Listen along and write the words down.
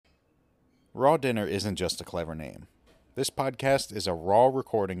Raw Dinner isn't just a clever name. This podcast is a raw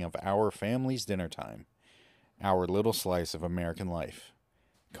recording of our family's dinner time, our little slice of American life,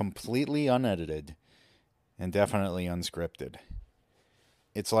 completely unedited and definitely unscripted.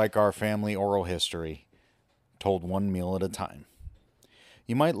 It's like our family oral history, told one meal at a time.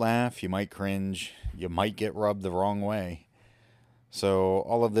 You might laugh, you might cringe, you might get rubbed the wrong way. So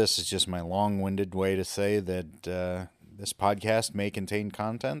all of this is just my long-winded way to say that this podcast may contain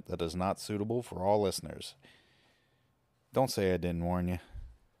content that is not suitable for all listeners. Don't say I didn't warn you.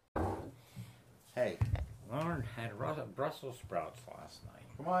 Hey. Lauren had Brussels sprouts last night.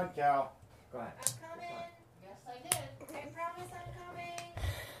 Come on, Cal. Go ahead. I'm coming. Yes, I did. I promise I'm coming.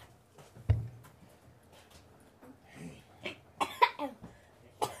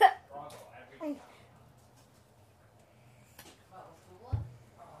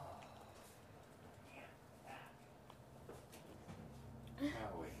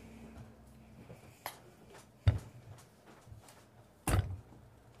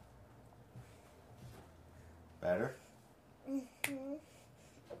 Better? Mm-hmm.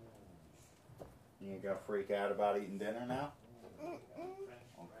 You ain't gonna freak out about eating dinner now?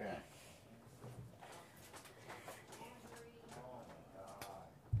 Okay.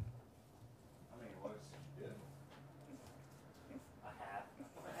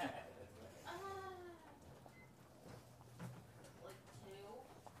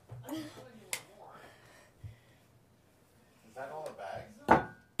 Is that all the bags?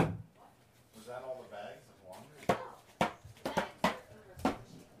 Was that all the bags of laundry?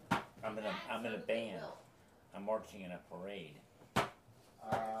 I'm in a band. I'm marching in a parade.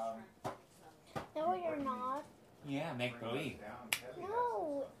 No, you're not. Yeah, make believe.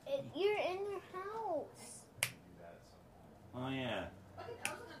 No, you're in your house. Oh yeah. I was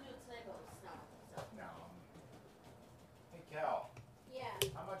gonna do it today, but it was snow. No. Hey, Cal. Yeah,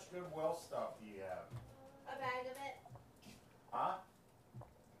 How much Goodwill stuff do you have? a bag of it. Huh?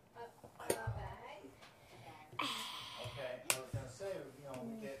 A bag. Okay, I was gonna say,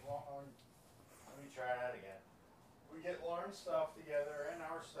 we get let me try that again. We get Lauren's stuff together and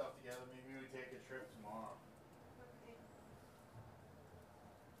our stuff together. Maybe we take a trip tomorrow. Okay.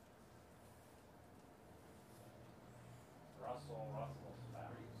 Russell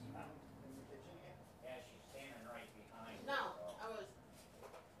sprouts. In the kitchen yet? Yeah, she's standing right behind. No, I was.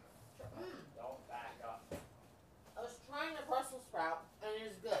 Don't back up. I was trying the Brussels sprout, and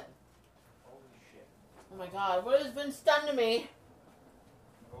it is good. Holy shit. Oh my God, what has been done to me?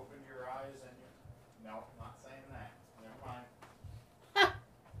 Open your eyes and no, not saying that. Never mind.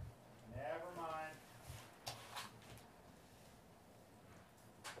 Never mind.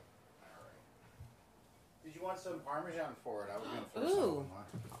 Alright. Did you want some Parmesan for it? I was going to throw some Ooh. on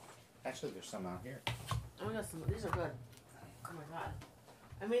mine. Actually, there's some out here. Oh, I got some. These are good. Oh my God,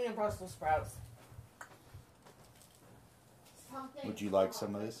 I'm eating Brussels sprouts. Something Would you like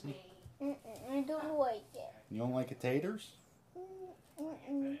some of this? I don't like it. You don't like taters?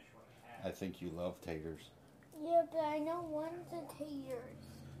 Mm-mm. I think you love taters. Yeah, but I don't want the taters.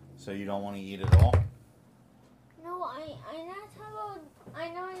 So you don't want to eat it all? No, I'm not talking about I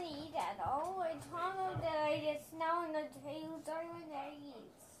don't want to eat at all. I'm talking about that I just now in the taters are with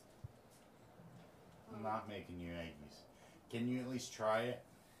eggs. I'm not making you eggies. Can you at least try it?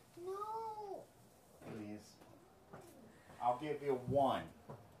 No. Please. I'll give you one.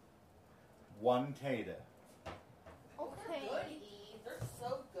 One tater. They're Okay. good, Eve. They're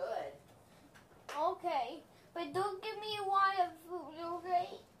so good. Okay. But don't give me a lot of food, okay?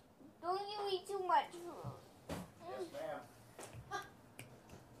 Don't give me too much food. Yes, ma'am.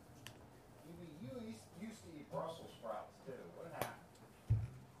 You used to eat Brussels sprouts, too. What happened?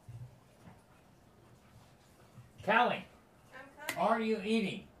 Kelly, I'm coming. are you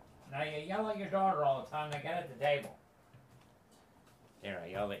eating? Now you yell at your daughter all the time. They get at the table. There, I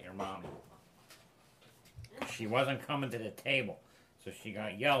yelled at your mommy. She wasn't coming to the table, so she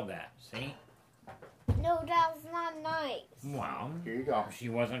got yelled at. See? No, that's not nice. Well, Here you go. she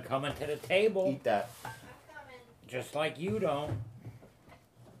wasn't coming to the table, Eat that. I'm coming. just like you don't.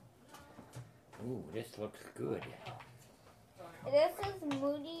 Ooh, this looks good. This is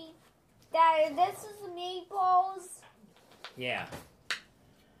Moody. Dad, this is meatballs. Yeah.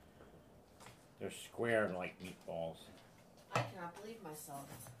 They're square like meatballs. I cannot believe myself.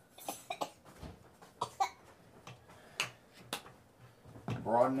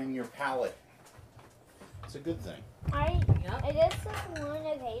 Broadening your palate. It's a good thing. Yep. This is one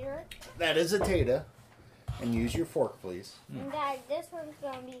a tater. That is a tater. And use your fork, please. And Dad, this one's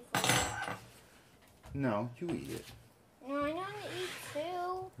gonna be fun. No, you eat it. No, I want to eat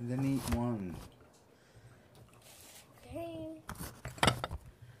two. And then eat one. Okay.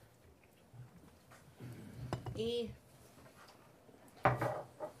 E.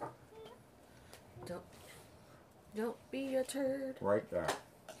 Don't be a turd. Right there.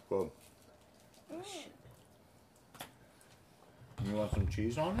 Good. You want some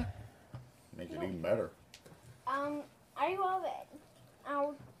cheese on it? Make it even better. I love it.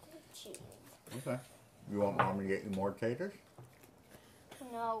 I'll cheese. Okay. You want Mom to get you more taters?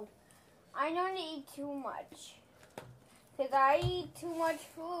 No, I don't eat too much. Because I eat too much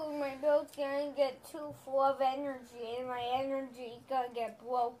food, my boat's gonna get too full of energy, and my energy's gonna get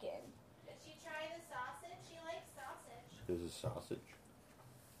broken. Did she try the sausage? She likes sausage. This is sausage.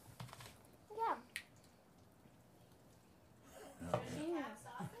 Yeah. Does she have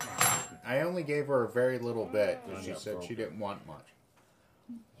sausage? I only gave her a very little bit because she said she didn't want much.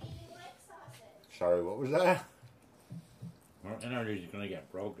 You like sausage. Sorry, what was that? Her energy's gonna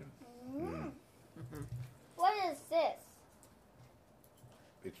get broken. What is this?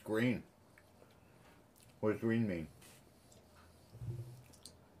 It's green. What does green mean?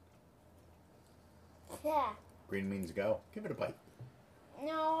 Yeah. Green means go. Give it a bite.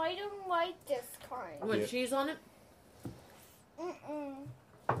 No, I don't like this kind. Want Yeah. cheese on it?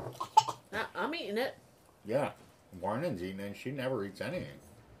 I'm eating it. Yeah. Warren's eating it and she never eats anything.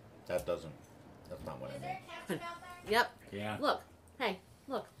 That's not what I Is mean. there ketchup out there? Yep. Yeah. Look. Hey,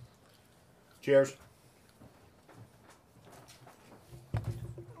 look. Cheers.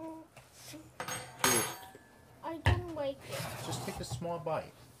 Cheers. I don't like it. Just take a small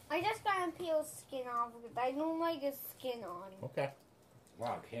bite. I just gotta peel skin off because I don't like the skin on. Okay.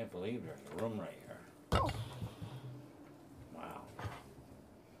 Wow, I can't believe there's a room right here. Oh. Wow.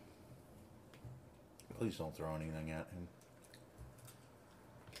 Please don't throw anything at him.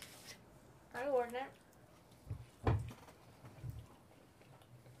 I ordered it.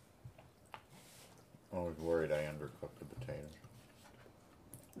 I was worried I undercooked the potatoes.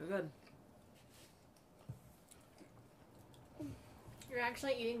 They're good. You're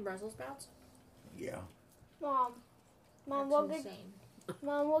actually eating Brussels sprouts? Yeah. Mom, That's look at insane.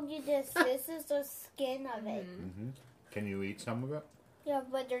 Mom, look at this. This is the skin of it. Mm-hmm. Can you eat some of it? Yeah,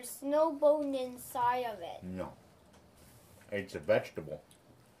 but there's no bone inside of it. No. It's a vegetable.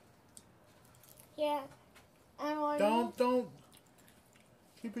 Yeah. And I Don't.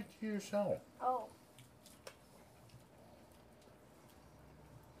 Keep it to yourself. Oh.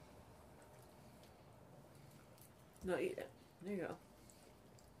 No, eat it. There you go.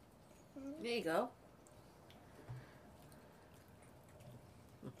 There you go.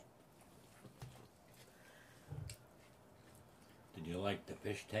 Did you like the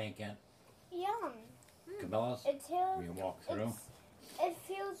fish tank yet, Yum. Cabela's? It feels. You walk through? It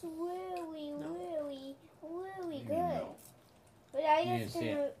feels really, No. really, really You good. know. But I You just didn't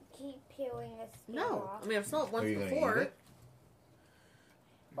see gonna keep peeling the skin No. off. I mean, I've saw it Are once you gonna before. eat it?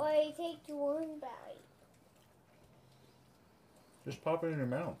 But I take one bite. Just pop it in your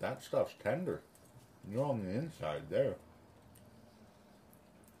mouth. That stuff's tender. You're on the inside there.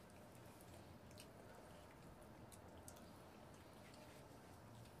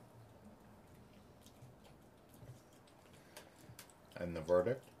 And the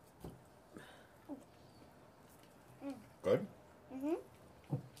verdict? Good? Mhm.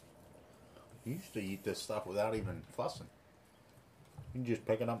 You used to eat this stuff without even fussing. You can just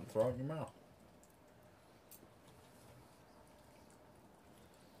pick it up and throw it in your mouth.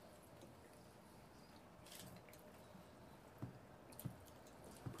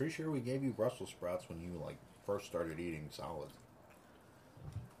 Pretty sure we gave you Brussels sprouts when you first started eating solids.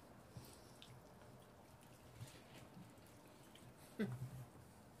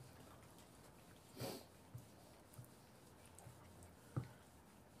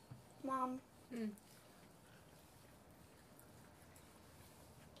 Mom. You're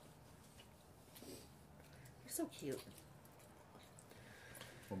so cute.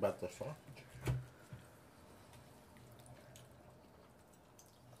 What about the sausage?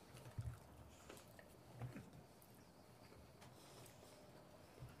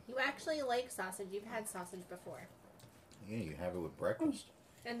 You actually like sausage. You've had sausage before. Yeah, you have it with breakfast.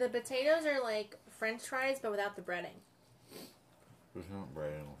 And the potatoes are like French fries, but without the breading. There's not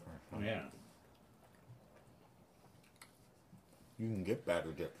bread in the first. Yeah. You can get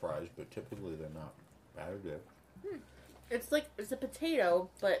batter dip fries, but typically they're not batter dip. It's a potato,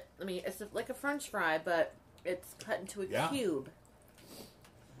 but I mean, it's like a French fry, but it's cut into a Yeah. cube.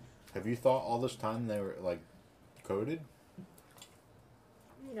 Have you thought all this time they were coated?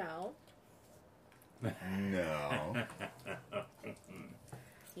 No. No.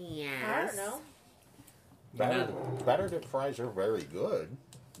 Yes. I don't know. Batter dip fries are very good,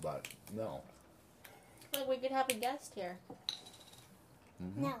 but no. Like we could have a guest here.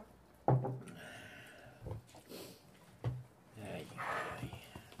 Mhm. No.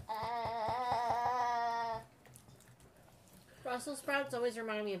 Brussels sprouts always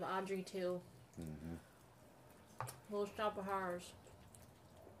remind me of Audrey, too. Mm-hmm. Little Shop of Horrors.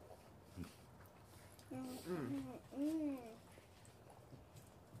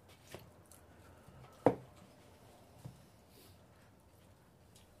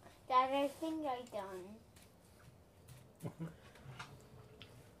 Dad, I think I'm done.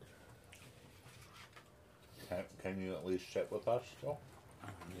 Can you at least sit with us still?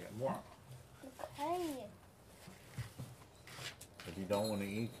 Yeah, more. Okay. If you don't want to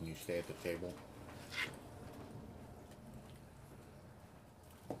eat, can you stay at the table?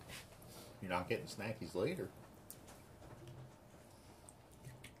 You're not getting snackies later.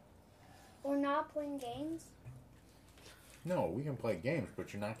 We're not playing games? No, we can play games,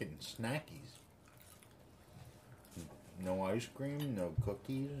 but you're not getting snackies. No ice cream, no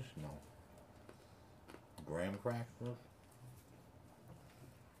cookies, no graham crackers.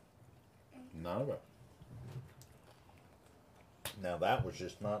 None of it. Now that was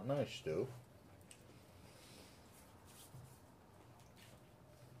just not nice, Stu.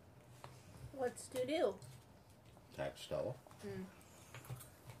 What's to do? Text Stella.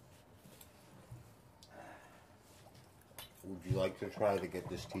 Would you like to try to get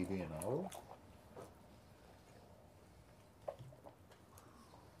this TV in our?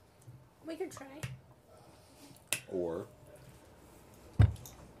 We could try. Or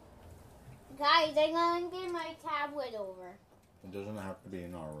Guys, I'm gonna get my tablet over. it doesn't have to be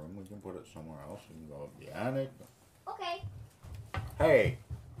in our room. We can put it somewhere else. We can go up the attic. Okay. Hey,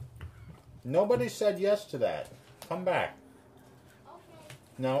 nobody said yes to that. Come back. Okay.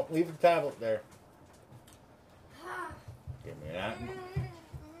 No, leave the tablet there. Give me that. Come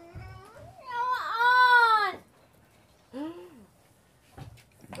on!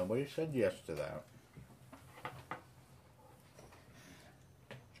 Nobody said yes to that.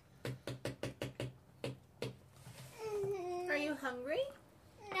 Are you hungry?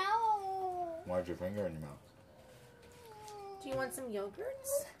 No. Why'd your finger in your mouth? Do you want some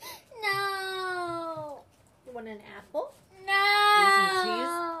yogurts? No. You want an apple?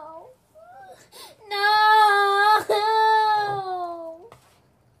 No. No.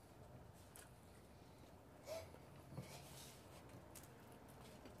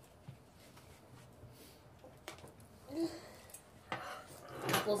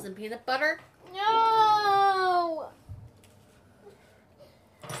 Apples and peanut butter. No.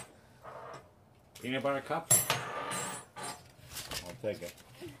 Peanut butter cup? I'll take it.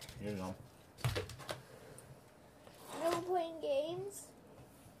 You know. No playing games.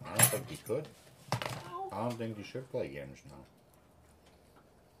 I don't think you could. No. I don't think you should play games now.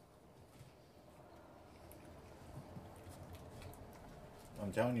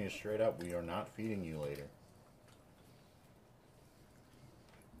 I'm telling you straight up, we are not feeding you later.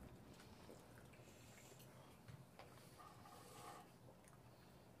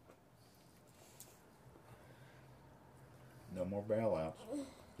 No more bailouts.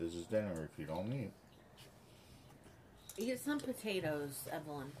 This is dinner if you don't eat. Eat some potatoes,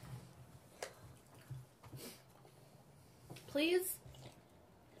 Evelyn. Please?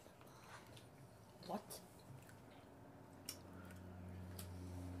 What?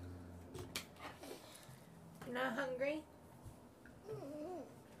 You're not hungry?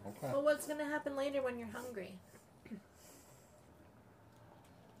 Okay. Well, what's going to happen later when you're hungry?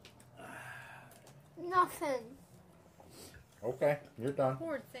 Nothing. Okay, you're done.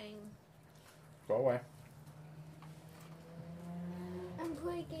 Poor thing. Go away. And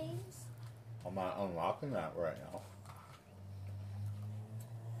play games. I'm not unlocking that right now.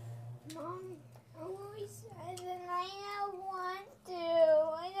 Mom always says that I don't want to.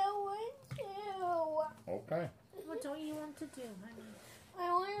 I don't want to. Okay. What don't you want to do, honey?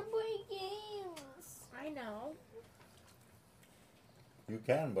 I want to play games. I know. You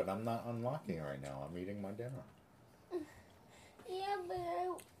can, but I'm not unlocking it right now. I'm eating my dinner. Yeah,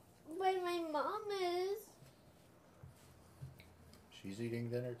 but my mom is. She's eating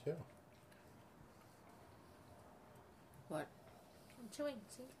dinner too. What? I'm chewing,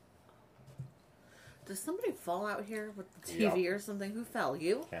 see? Does somebody fall out here with the TV or something? Who fell?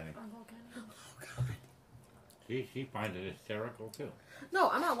 You? Kenny. Oh, okay. She finds it hysterical too. No,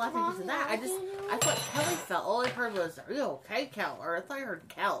 I'm not laughing because of that. I thought Kelly fell. All I heard was, "Are you okay, Kel?" Or I thought I heard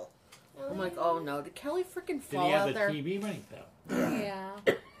Kel. I'm like, oh no, did Kelly freaking Did fall he have out the there? TV when he fell? Yeah.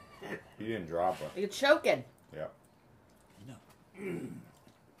 He didn't drop her. You're choking. Yeah.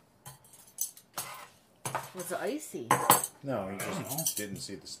 Was it icy? No, he just didn't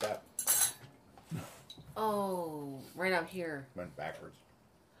see the step. Oh, right out here. Went backwards.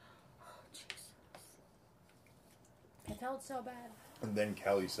 Oh, Jesus. felt so bad. And then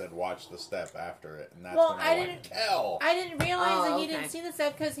Kelly said, "Watch the step after it," and that's Well, when I I went, "Kel." I didn't realize Oh, that he okay. didn't see the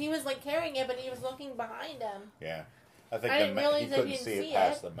step because he was like carrying it, but he was looking behind him. Yeah, I think I didn't realize he that couldn't you see didn't it see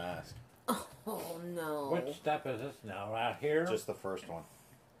past it. the mask. Oh no. Which step is this now? Out here? Just the first one.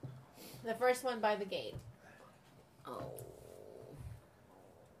 The first one by the gate. Oh.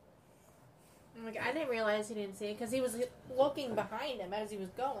 I'm like, I didn't realize he didn't see it because he was looking behind him as he was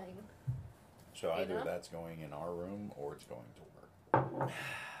going. So either know? that's going in our room or it's going to work.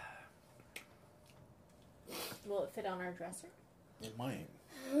 Will it fit on our dresser? It might.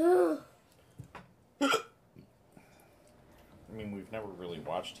 I mean, we've never really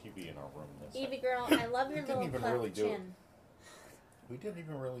watched TV in our room. This Evie girl, I love your didn't little even cleft really do it. chin. We didn't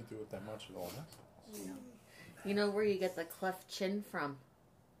even really do it that much at all. You know where you get the cleft chin from?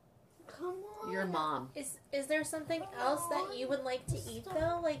 Come on. Your mom. Is there something else that you would like to eat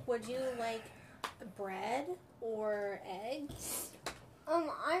though? Like, would you like bread or eggs? I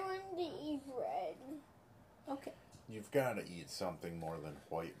want to eat bread. Okay. You've got to eat something more than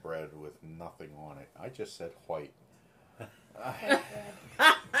white bread with nothing on it. I just said white.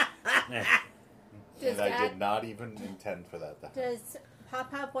 Does And I Dad, did not even intend for that to happen. does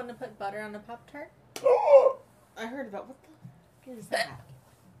Pop Pop want to put butter on a Pop-Tart? I heard about what the fuck is that?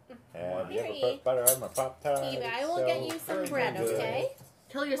 Have you ever Here, put butter on my Pop-Tart? Eva, I will get you some bread, okay?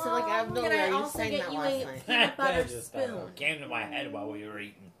 Tell yourself like I have no Can idea. I You also sang get that you last a night. peanut butter Just, spoon? came to my head while we were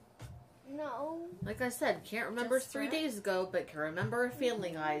eating. No. Like I said, can't remember Just 3 bread? days ago, but can remember a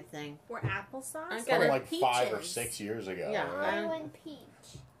Family Guy thing. Or applesauce? I got From it. like Peaches. 5 or 6 years ago. Yeah. I want peach.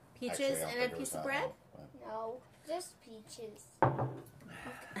 Peaches Actually, I don't and think a it was piece of that bread? long, but- No, just peaches.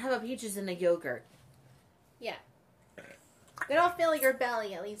 How about peaches in a yogurt? It'll fill your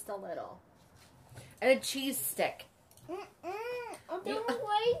belly at least a little. And a cheese stick. I don't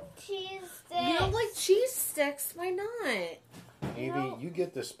like cheese sticks. You don't like cheese sticks? Why not? Evie, No. you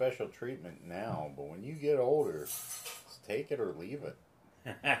get the special treatment now, but when you get older, just take it or leave it.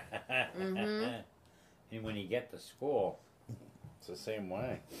 Mhm. And when you get to school, It's the same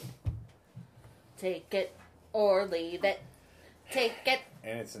way. Take it or leave it. Take it.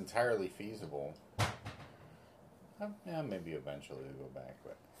 And it's entirely feasible. Yeah, maybe eventually we'll go back,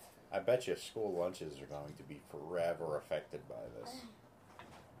 but I bet you school lunches are going to be forever affected by this.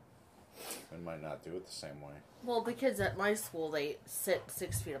 We might not do it the same way. Well, the kids at my school, they sit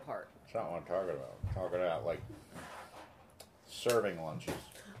 6 feet apart. It's not what I'm talking about. I'm talking about, like, serving lunches.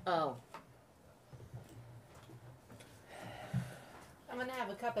 Oh. I'm gonna have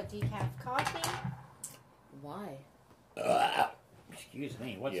a cup of decaf coffee. Why? excuse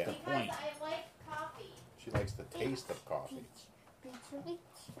me, what's Yeah. the point? I like coffee. She likes the taste of coffee. Peach, peach,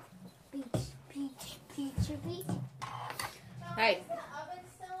 peach, peach, peach, peach. Hey. Is the oven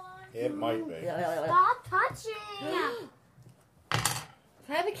still on? It might be. Stop touching. Can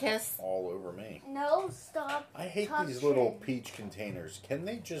I have a kiss? All over me. No, stop. I hate touching. these little peach containers. Can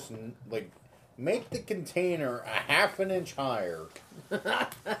they just, like, make the container a half an inch higher?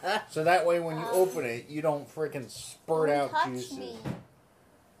 So that way when you open it, you don't freaking spurt Don't out touch juices. me.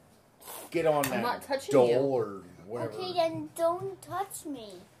 Get on I'm that not touching dole you. or whatever. Okay, then don't touch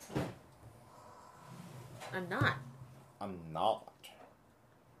me. I'm not. I'm not.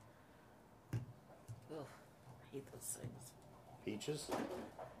 Ugh, I hate those things. Peaches?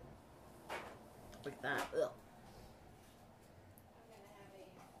 Like that. Ugh.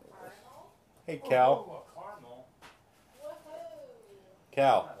 Hey, Cal. Oh, a caramel.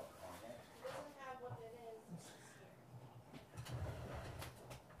 Cal.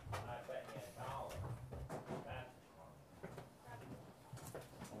 I bet you $1.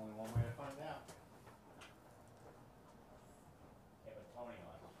 That's only one way to find out. Yeah, but Tony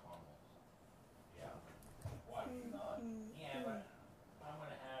likes caramels. Yeah. What? Not? Yeah, but I'm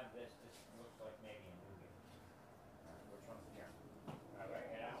gonna have this. This looks like maybe a nougat. Which one's here? Right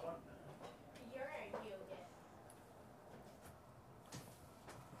here, that one? You're a nougat.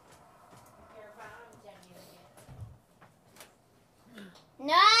 Your mom's a nougat.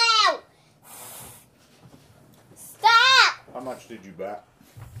 No! Stop! How much did you bet?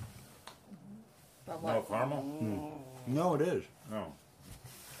 But No what? caramel? No, it is. No.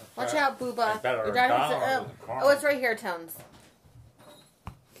 Watch out, I Booba. bet her Your a dad dollar has was a oh, caramel. it's right here, Tones.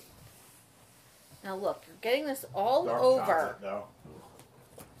 Now look, you're getting this all Dark over. chocolate, though.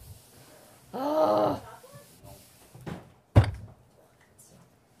 Oh.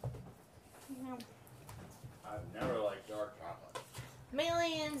 I've never liked dark chocolate.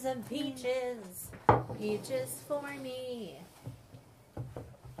 Millions of peaches. Peaches for me.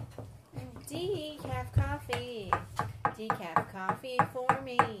 Decaf coffee. Decaf coffee for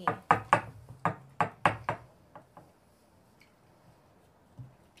me.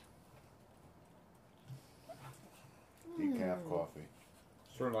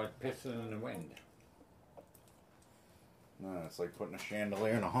 pissing in the wind. No, it's like putting a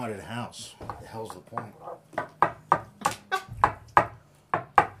chandelier in a haunted house. What the hell's the point?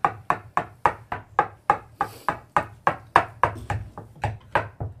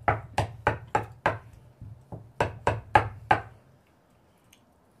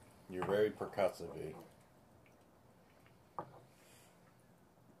 You're very percussive, eh?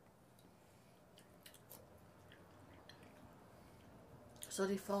 So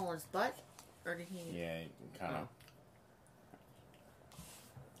did he fall on his butt? Or did he... Yeah, kind of.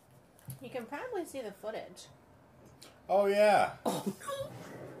 You can probably see the footage. Oh, yeah. Oh,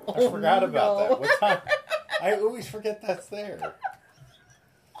 I forgot about no. that. What time? I always forget that's there.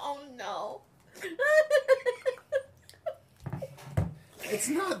 Oh, no. It's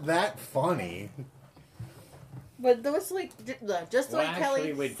not that funny. But just like just Well, like actually,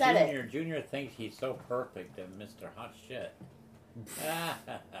 Kelly with said Junior, it. Junior thinks he's so perfect that Mr. Hot Shit.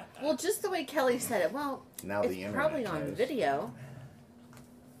 Well, just the way Kelly said it. Well, Now it's the internet probably on knows. video.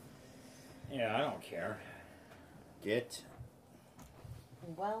 Yeah, I don't care. Get.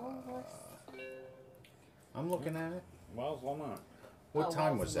 Well, I'm looking at it. Well's Lamont. What Oh,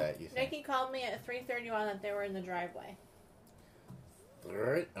 time well, was that, you think? Nikki called me at 3:31 that they were in the driveway.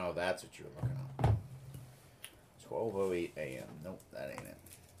 Oh, that's what you were looking at. 12:08 a.m. Nope, that ain't it.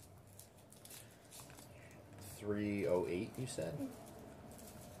 3:08, you said?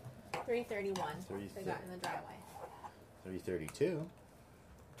 3:31. Three They got in the driveway. 3:32.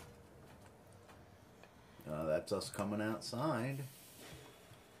 That's us coming outside.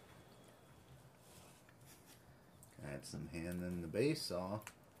 Got some hand in the base saw.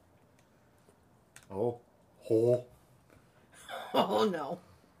 Oh, oh, oh no.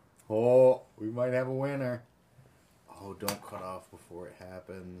 oh! We might have a winner. Oh, don't cut off before it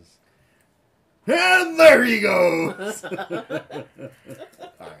happens. And there he goes. All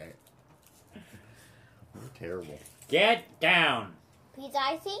right. We're terrible. Get down! Pizza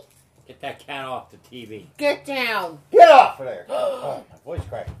icy? Get that cat off the TV. Get down. Get off of there! Oh, my voice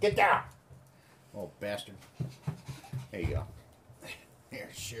cracked. Get down! Oh, bastard. There you go. Here,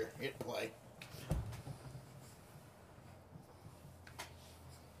 sure. Hit play.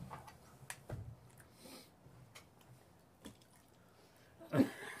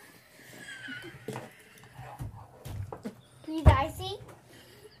 Pizza icy?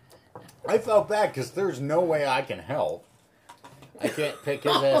 I felt bad because there's no way I can help. I can't pick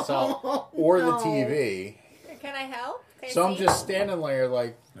his ass up or the No. TV. Can I help? Can I So I'm see? just standing there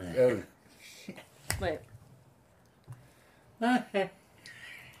like, oh, Wait. I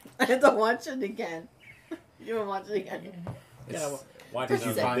have to watch it again. You want to watch it again? it's, Watch did it you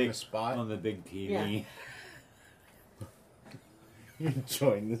on the find big, the spot? on the big TV. You're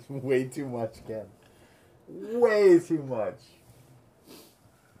enjoying this way too much, Ken. Way too much.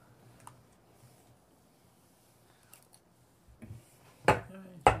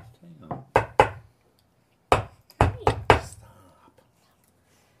 Stop.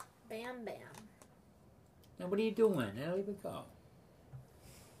 Bam, bam. Now what are you doing? Now leave it go.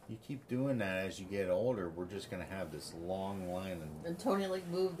 You keep doing that as you get older, we're just going to have this long line of... And Tony like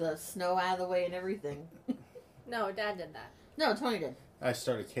moved the snow out of the way and everything. No, Dad did that. No, Tony did. I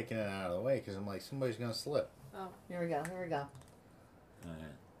started kicking it out of the way because I'm like, somebody's going to slip. Oh. Here we go. Here we go.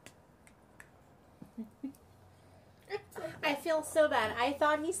 I feel so bad. I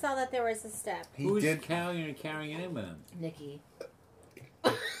thought he saw that there was a step. He Who's did. carrying it in with him? Nikki.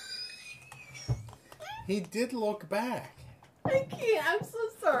 He did look back. I can't. I'm so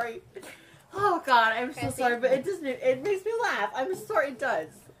sorry. Oh God, I'm so Chrissy. sorry, but it doesn't. It makes me laugh. I'm sorry. It does.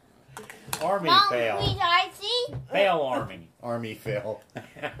 Army Mom, fail. pizza icy? Fail Army. Army fail.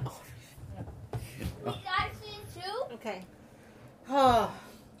 Pizza icy too? Okay. Oh.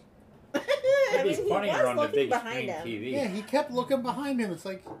 It'd be he funnier was on the looking big behind screen him. TV. Yeah, he kept looking behind him. It's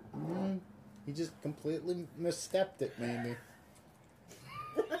like, he just completely misstepped it, maybe.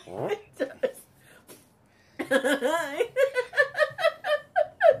 It does.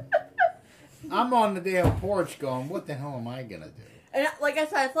 I'm on the damn porch going, what the hell am I going to do? And like I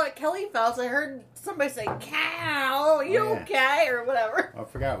said, I thought Kelly fell, so I heard somebody say, "Cow, you Oh, yeah. okay?" or whatever. I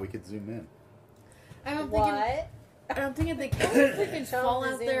forgot we could zoom in. I'm thinking. What? I'm thinking they Kelly freaking Show fall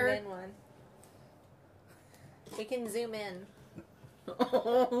him the out zoomed there. in one. We can zoom in.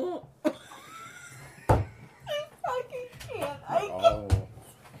 I fucking can't. I can't. Oh,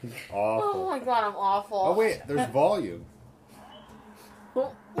 Oh awful. my God, I'm awful. Oh, wait, there's volume.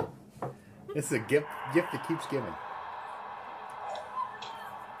 It's a gift that keeps giving.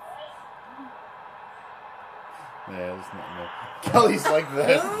 Yeah, there's nothing there. Kelly's like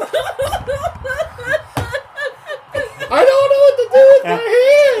this. I don't know what to do with my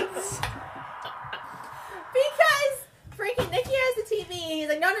hands.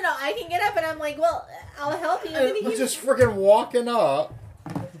 I can get up and I'm like, well, I'll help you. And You're just freaking walking up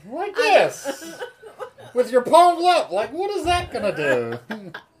like this with your palms up. Like, what is that gonna do?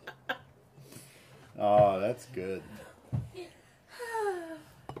 Oh, that's good.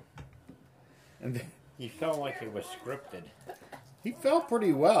 And He felt like it was scripted. he felt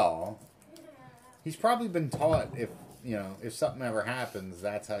pretty well. He's probably been taught if something ever happens,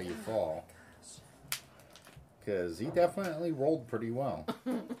 that's how you fall. Because he definitely rolled pretty well.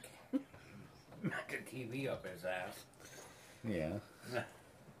 Knocked the TV up his ass. Yeah.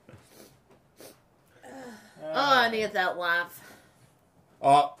 Oh, I need that laugh.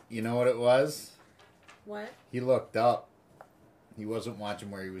 Oh, you know what it was? What? He looked up. He wasn't watching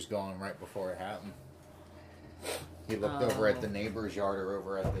where he was going right before it happened. He looked over at the neighbor's yard or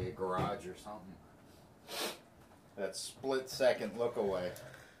over at the garage or something. That split second look away.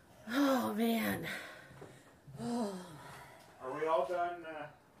 Oh, man. Are we all done?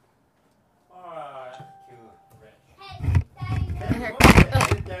 Too rich. Here,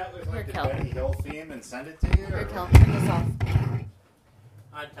 That was like the Kel. Benny Hill theme and send it to you? Here, or- Kel, turn this off.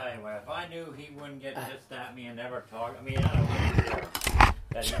 I tell you what, if I knew he wouldn't get pissed at me and never talk, I mean, I don't care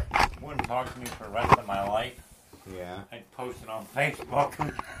that he wouldn't talk to me for the rest of my life, Yeah. I'd post it on Facebook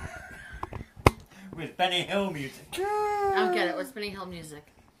with Benny Hill music. I don't get it. What's Benny Hill music?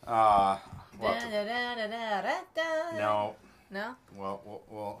 Well, Da-da-da-da-da-da. no. No?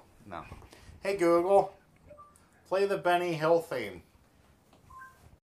 Well, no. Hey, Google. Play the Benny Hill theme.